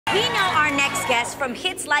guests from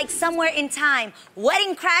hits like Somewhere in Time,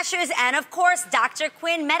 Wedding Crashers, and of course, Dr.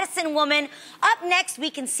 Quinn, Medicine Woman. Up next, we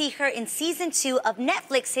can see her in season 2 of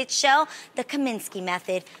Netflix hit show, The Kominsky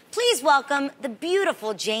Method. Please welcome the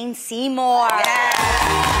beautiful Jane Seymour.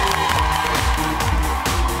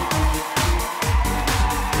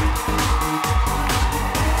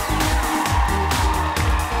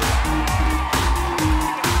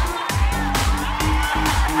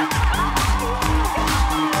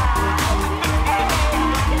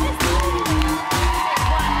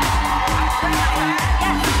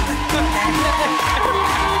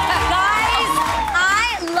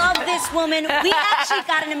 Woman, we actually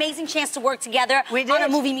got an amazing chance to work together on a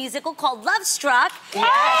movie musical called Love Struck. Yes. And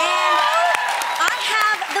I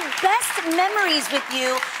have the best memories with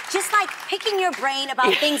you, just like picking your brain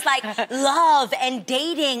about things like love and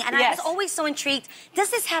dating. And I was always so intrigued.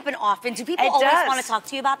 Does this happen often? Do people always want to talk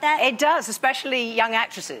to you about that? It does, especially young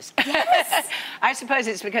actresses. Yes. I suppose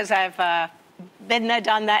it's because I've been there,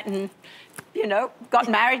 done that, and, you know, got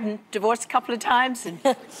married and divorced a couple of times. And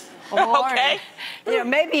okay. You know,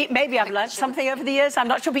 maybe I've learned something over the years. I'm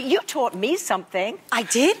not sure, but you taught me something. I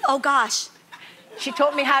did? Oh, gosh. She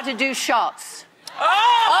taught me how to do shots. Oh!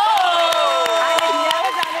 I had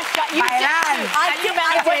never done a shot.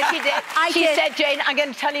 She said, Jane, I'm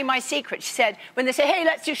going to tell you my secret. She said, when they say, hey,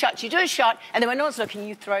 let's do shots, you do a shot, and then when no one's looking,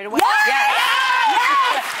 you throw it away.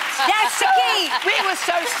 Yes! That's the key. We were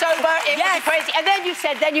so sober, it was crazy. And then you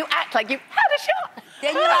said, then you act like you had a shot.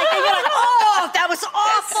 Then you're like, oh, that was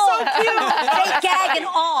awful. So cute. They gag and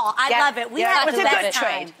all. I love it. We had a good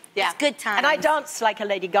trade. It's good time. And I danced like a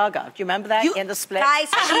Lady Gaga. Do you remember that in the split? Guys,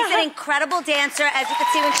 she's an incredible dancer, as you can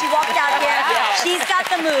see when she walked out here. She's got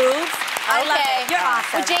the moves. I love it. You're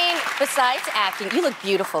awesome. Well, Jane, besides acting, you look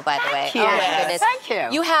beautiful, by the way. Thank you. Oh, my goodness. Thank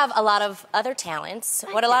you. You have a lot of other talents.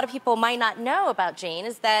 What a lot of people might not know about Jane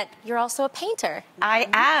is that you're also a painter. I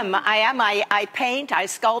am. I paint, I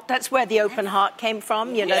sculpt. That's where the open heart came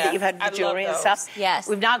from, you know, that you've had the jewelry and stuff. Yes.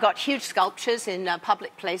 We've now got huge sculptures in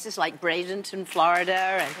public places like Bradenton,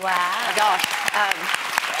 Florida, and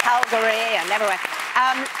Calgary and everywhere.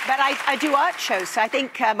 But I do art shows. So I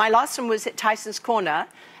think my last one was at Tyson's Corner.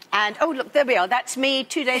 And, oh, look, there we are. That's me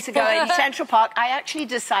 2 days ago in Central Park. I actually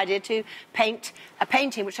decided to paint a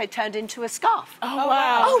painting which I turned into a scarf. Oh,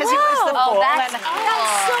 wow. Because it was the fall. That's so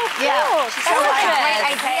cool. Yeah. So great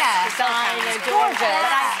idea. Gorgeous.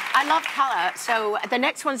 I love colour. So the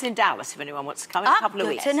next one's in Dallas, if anyone wants to come in a couple of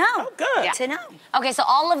weeks. Good to know. Oh, good. Good to know. Okay, so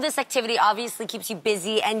all of this activity obviously keeps you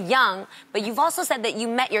busy and young, but you've also said that you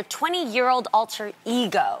met your 20-year-old alter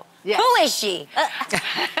ego. Yes. Who is she?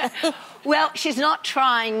 Well, she's not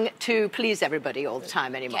trying to please everybody all the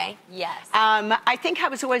time anymore. Okay, yes. I think I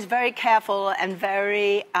was always very careful and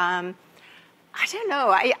very, I don't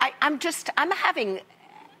know,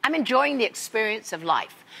 I'm enjoying the experience of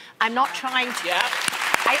life. I'm not trying to,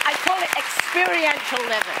 I call it experiential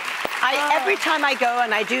living. Every time I go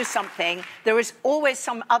and I do something, there is always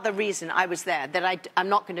some other reason I was there that I'm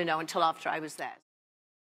not going to know until after I was there.